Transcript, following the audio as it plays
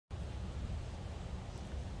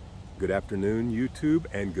Good afternoon, YouTube,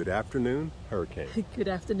 and good afternoon, Hurricane. Good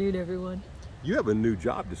afternoon, everyone. You have a new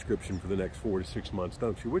job description for the next 4 to 6 months,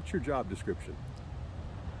 don't you? What's your job description?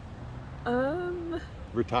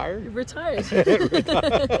 Retired? Retired.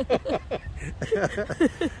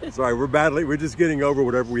 Sorry, we're just getting over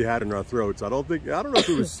whatever we had in our throats. I don't know if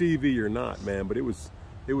it was CV or not, man, but it was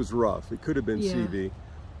rough. It could have been CV.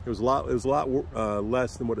 It was a lot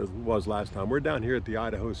less than what it was last time. We're down here at the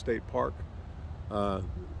Idaho State Park,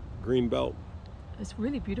 Greenbelt. It's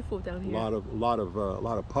really beautiful down here. A lot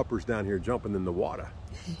of puppers down here jumping in the water.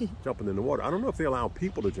 Jumping in the water. I don't know if they allow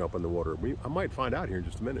people to jump in the water. I might find out here in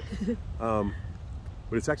just a minute. But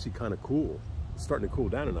it's actually kind of cool. It's starting to cool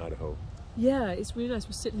down in Idaho. Yeah, it's really nice.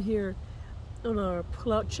 We're sitting here on our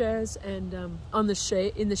pull-out chairs and in the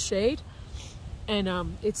shade,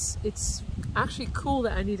 and it's actually cool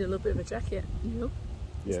that I need a little bit of a jacket. You know.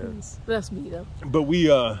 It's nice. But that's me though. But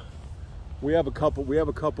we have a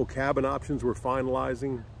couple cabin options we're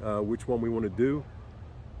finalizing which one we want to do.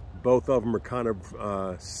 Both of them are kind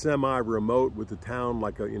of semi-remote with the town,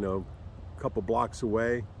 like a couple blocks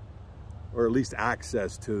away, or at least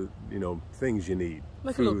access to things you need.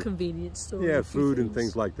 Like food. A little convenience store. Yeah, food and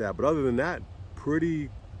things like that. But other than that, pretty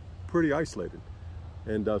isolated.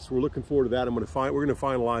 And so we're looking forward to that. We're going to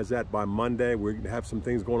finalize that by Monday. We're going to have some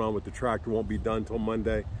things going on with the tractor. Won't be done until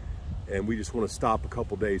Monday, and we just want to stop a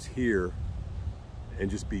couple days here and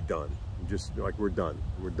just be done. Just like we're done.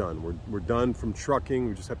 We're done from trucking.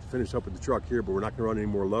 We just have to finish up with the truck here, but we're not going to run any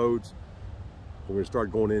more loads. We're going to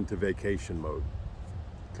start going into vacation mode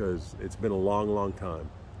because it's been a long time.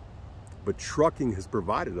 But trucking has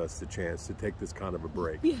provided us the chance to take this kind of a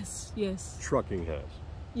break. Yes, yes. Trucking has.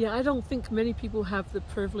 Yeah, I don't think many people have the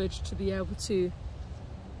privilege to be able to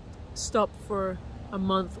stop for a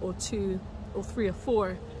month or 2 or 3 or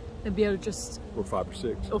 4 and be able to just... Or 5 or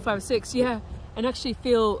 6. Or 5 or 6, yeah. And actually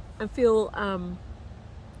feel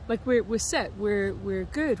like we're set, we're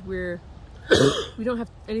good, we don't have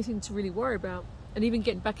anything to really worry about. And even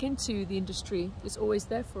getting back into the industry is always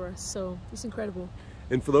there for us, so it's incredible.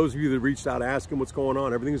 And for those of you that reached out asking what's going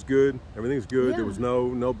on, everything's good. Everything's good. Yeah. There was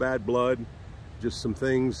no bad blood. Just some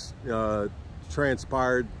things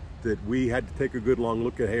transpired that we had to take a good long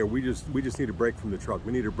look at. Hey, we just need a break from the truck.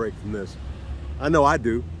 We need a break from this. I know I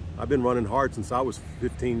do. I've been running hard since I was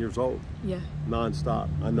 15 years old. Yeah. Non-stop.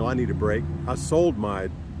 I know I need a break. I sold my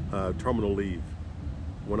terminal leave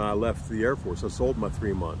when I left the Air Force. I sold my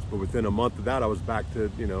 3 months, but within a month of that, I was back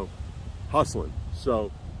to hustling.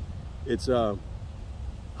 So it's I'm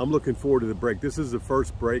looking forward to the break. This is the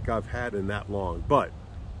first break I've had in that long. But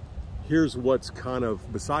here's what's kind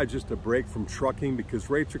of, besides just a break from trucking,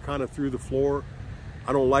 because rates are kind of through the floor.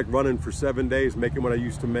 I don't like running for 7 days, making what I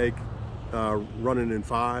used to make running in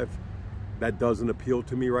 5. That doesn't appeal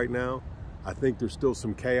to me right now. I think there's still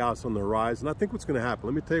some chaos on the horizon. I think what's going to happen,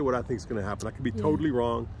 let me tell you what I think is going to happen. I could be totally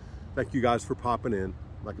wrong. Thank you guys for popping in.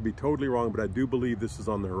 I could be totally wrong, but I do believe this is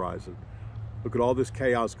on the horizon. Look at all this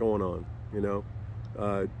chaos going on.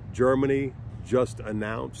 Germany just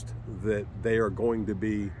announced that they are going to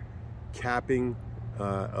be capping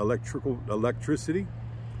electricity,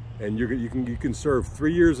 and you can serve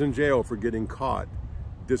 3 years in jail for getting caught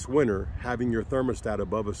this winter having your thermostat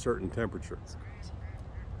above a certain temperature.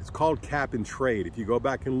 It's called cap and trade. If you go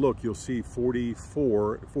back and look, you'll see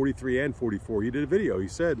 43 and 44. He did a video. He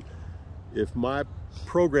said, if my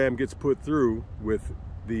program gets put through with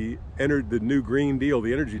the new Green Deal,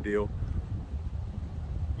 the energy deal,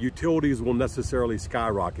 utilities will necessarily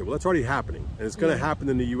skyrocket. Well, that's already happening, and it's going to happen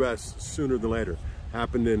in the U.S. sooner than later.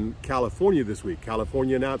 Happened in California this week.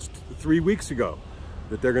 California announced 3 weeks ago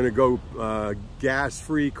that they're going to go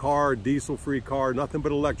gas-free car, diesel-free car, nothing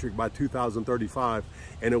but electric by 2035.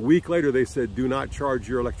 And a week later, they said, do not charge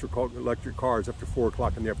your electric cars after 4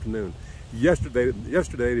 o'clock in the afternoon. Yesterday,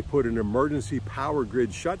 they put an emergency power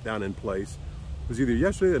grid shutdown in place. It was either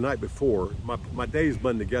yesterday or the night before. My days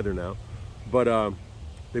blend together now. But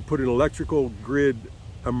they put an electrical grid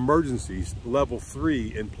emergency level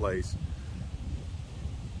 3 in place.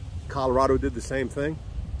 Colorado did the same thing.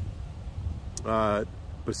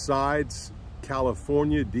 Besides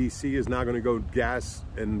California, DC is now going to go gas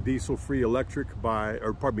and diesel-free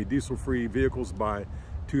diesel-free vehicles by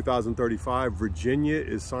 2035. Virginia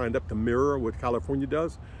is signed up to mirror what California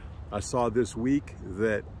does. I saw this week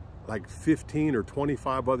that like 15 or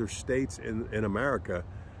 25 other states in America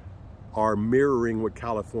are mirroring what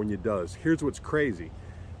California does. Here's what's crazy.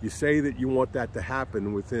 You say that you want that to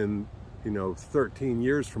happen within 13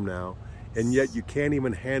 years from now, and yet you can't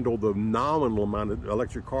even handle the nominal amount of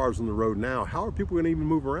electric cars on the road now. How are people going to even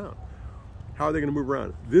move around? How are they going to move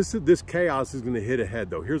around? This chaos is going to hit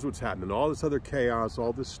ahead, though. Here's what's happening. All this other chaos,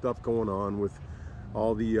 all this stuff going on with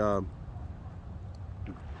all the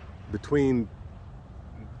between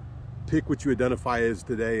pick what you identify as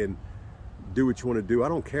today and do what you want to do. I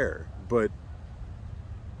don't care, but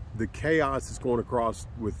the chaos is going across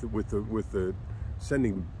with the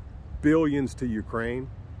sending billions to Ukraine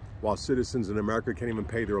while citizens in America can't even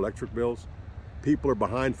pay their electric bills. People are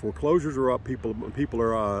behind. Foreclosures are up. People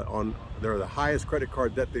are they're the highest credit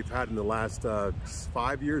card debt they've had in the last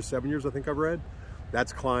 5 years, 7 years, I think I've read.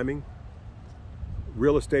 That's climbing.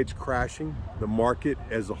 Real estate's crashing. The market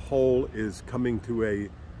as a whole is coming to a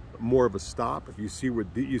more of a stop. You see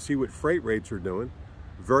what freight rates are doing.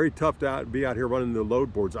 Very tough to be out here running the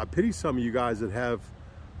load boards. I pity some of you guys that have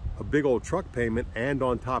a big old truck payment, and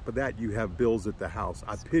on top of that, you have bills at the house.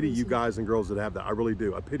 I pity you guys and girls that have that. I really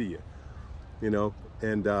do. I pity you. You know,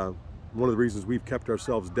 and one of the reasons we've kept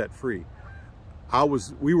ourselves debt free.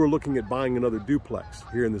 We were looking at buying another duplex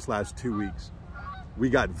here in this last 2 weeks.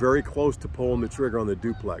 We got very close to pulling the trigger on the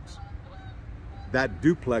duplex. That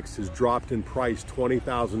duplex has dropped in price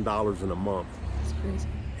 $20,000 in a month. That's crazy.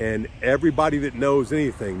 And everybody that knows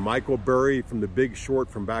anything, Michael Burry from The Big Short,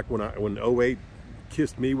 from back when 08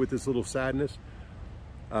 kissed me with this little sadness,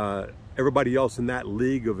 everybody else in that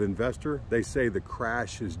league of investor, they say the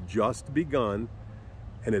crash has just begun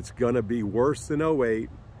and it's going to be worse than 08,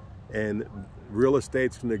 and real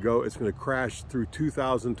estate's going to crash through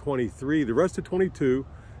 2023, the rest of 22,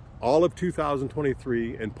 all of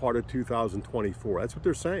 2023, and part of 2024. That's what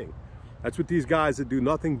they're saying. That's what these guys that do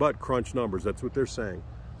nothing but crunch numbers, that's what they're saying.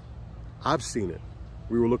 I've seen it.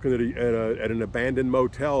 We were looking at an abandoned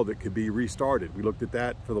motel that could be restarted. We looked at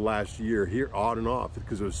that for the last year here, on and off,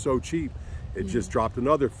 because it was so cheap. It just dropped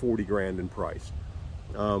another 40 grand in price.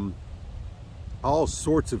 All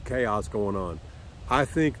sorts of chaos going on. I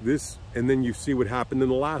think this, and then you see what happened in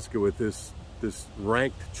Alaska with this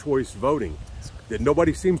ranked choice voting that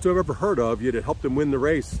nobody seems to have ever heard of, yet it helped them win the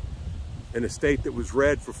race in a state that was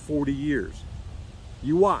red for 40 years.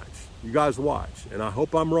 You watch, you guys watch, and I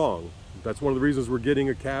hope I'm wrong. That's one of the reasons we're getting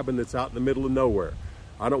a cabin that's out in the middle of nowhere.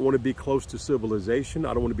 I don't want to be close to civilization.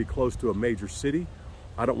 I don't want to be close to a major city.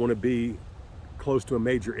 I don't want to be close to a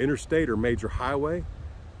major interstate or major highway.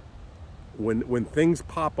 When things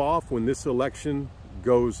pop off, when this election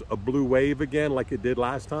goes a blue wave again like it did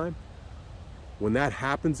last time, when that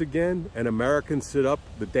happens again and Americans sit up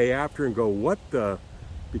the day after and go, what the?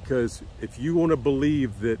 Because if you want to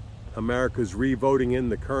believe that America's re-voting in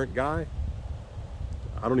the current guy,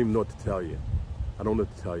 I don't even know what to tell you. I don't know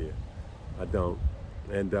what to tell you. I don't.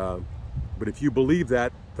 And but if you believe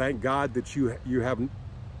that, thank God that you have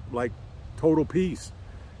like total peace,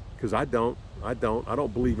 because I don't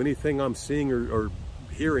believe anything I'm seeing or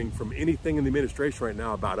hearing from anything in the administration right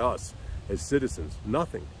now about us as citizens.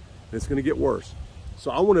 Nothing. And it's going to get worse.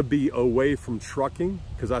 So I want to be away from trucking,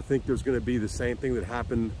 because I think there's going to be the same thing that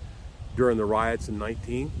happened during the riots in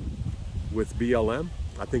 19 with BLM.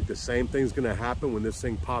 I think the same thing's going to happen when this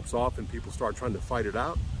thing pops off and people start trying to fight it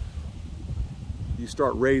out. You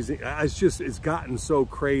start raising, it's gotten so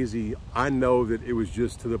crazy. I know that it was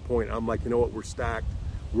just to the point, I'm like, you know what, we're stacked,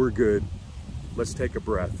 we're good. Let's take a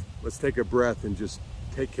breath. Let's take a breath and just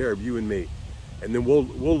take care of you and me. And then we'll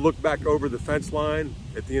look back over the fence line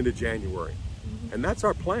at the end of January. And that's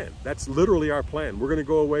our plan. That's literally our plan. We're going to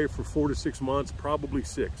go away for 4 to 6 months, probably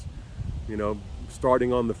 6, you know,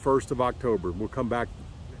 starting on the 1st of October. We'll come back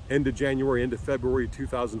end of January, end of February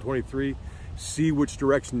 2023, see which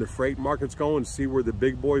direction the freight market's going, see where the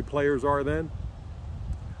big boy players are then,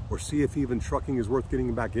 or see if even trucking is worth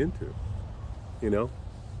getting back into, you know,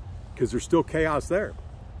 because there's still chaos there.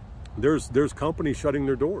 There's companies shutting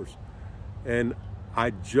their doors. And I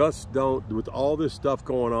just don't, with all this stuff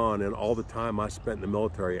going on and all the time I spent in the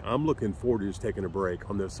military, I'm looking forward to just taking a break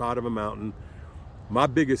on the side of a mountain. My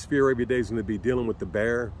biggest fear every day is going to be dealing with the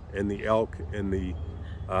bear and the elk and the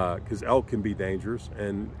because elk can be dangerous,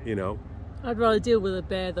 and you know, I'd rather deal with a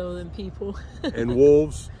bear though than people. And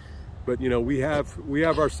wolves, but you know, we have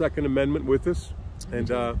our Second Amendment with us, and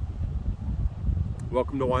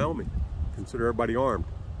welcome to Wyoming. Consider everybody armed.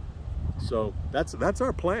 So that's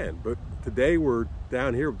our plan. But today we're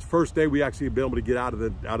down here. It's the first day we actually been able to get out of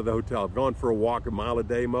the hotel. I've gone for a walk a mile a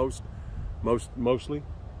day mostly.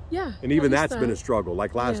 Yeah. And even that's been a struggle.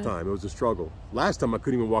 Like last time, it was a struggle. Last time I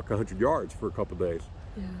couldn't even walk 100 yards for a couple of days.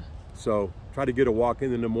 Yeah. So try to get a walk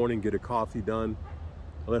in the morning, get a coffee done.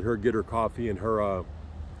 I let her get her coffee and her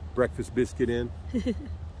breakfast biscuit in,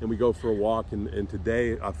 and we go for a walk. And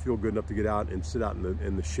today I feel good enough to get out and sit out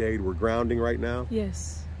in the shade. We're grounding right now.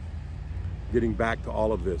 Yes. Getting back to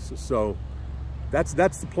all of this. So that's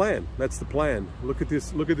the plan. That's the plan. Look at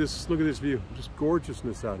this. Look at this. Look at this view. Just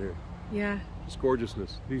gorgeousness out here. Yeah. Just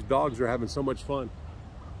gorgeousness. These dogs are having so much fun.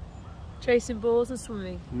 Chasing balls and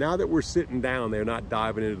swimming. Now that we're sitting down, they're not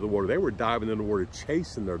diving into the water. They were diving into the water,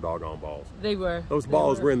 chasing their doggone balls. They were. Those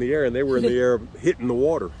balls were in the air, and they were in the air hitting the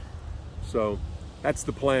water. So that's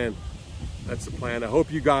the plan. That's the plan. I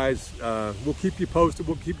hope you guys, we'll keep you posted.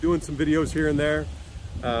 We'll keep doing some videos here and there.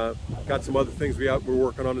 Got some other things we're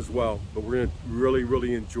working on as well. But we're going to really,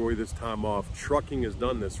 really enjoy this time off. Trucking has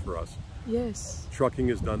done this for us. Yes. Trucking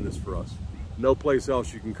has done this for us. No place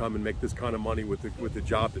else you can come and make this kind of money with the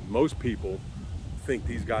job that most people think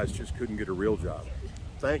these guys just couldn't get a real job.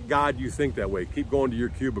 Thank God you think that way. Keep going to your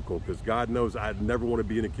cubicle, because God knows I'd never want to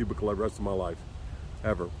be in a cubicle the rest of my life,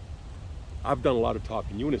 ever. I've done a lot of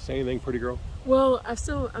talking. You want to say anything, pretty girl? Well, I'm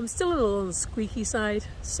still a little on the squeaky side.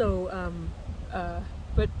 So,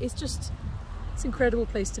 but it's an incredible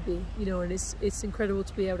place to be, you know, and it's incredible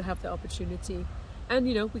to be able to have the opportunity. And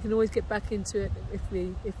you know, we can always get back into it if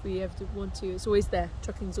we ever want to. It's always there.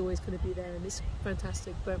 Trucking's always going to be there, and it's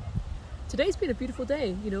fantastic. But today's been a beautiful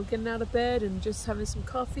day. You know, getting out of bed and just having some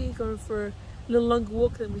coffee, going for a little longer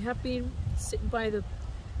walk than we have been, sitting by the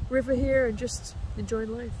river here and just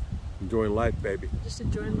enjoying life. Enjoying life, baby. Just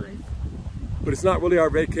enjoying life. But it's not really our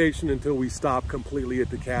vacation until we stop completely at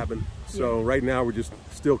the cabin. So yeah. Right now we're just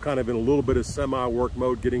still kind of in a little bit of semi-work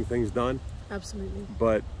mode, getting things done. Absolutely.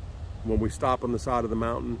 But when we stop on the side of the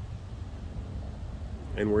mountain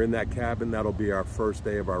and we're in that cabin, that'll be our first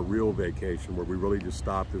day of our real vacation, where we really just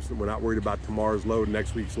stop. We're not worried about tomorrow's load,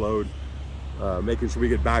 next week's load, making sure we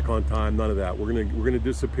get back on time, none of that. We're gonna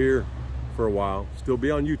disappear for a while. Still be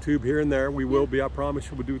on YouTube here and there. We will be, I promise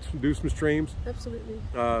you. We'll do some streams. Absolutely.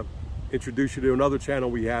 Introduce you to another channel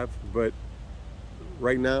we have, but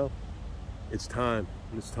right now, it's time.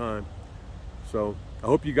 It's time. So I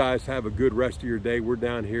hope you guys have a good rest of your day. We're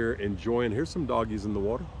down here enjoying. Here's some doggies in the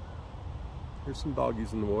water. Here's some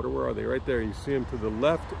doggies in the water. Where are they? Right there. You see them to the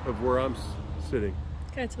left of where I'm sitting.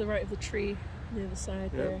 Kind of to the right of the tree, near the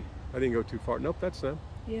side there. I didn't go too far. Nope, that's them.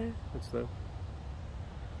 Yeah. That's them.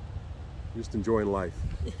 Just enjoying life.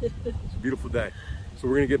 It's a beautiful day. So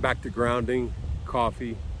we're going to get back to grounding,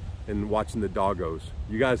 coffee, and watching the doggos.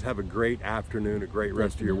 You guys have a great afternoon, a great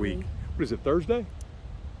rest of your week. What is it, Thursday?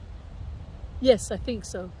 Yes, I think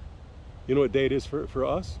so. You know what day it is for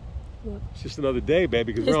us? What? It's just another day,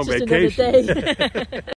 baby, because we're on vacation.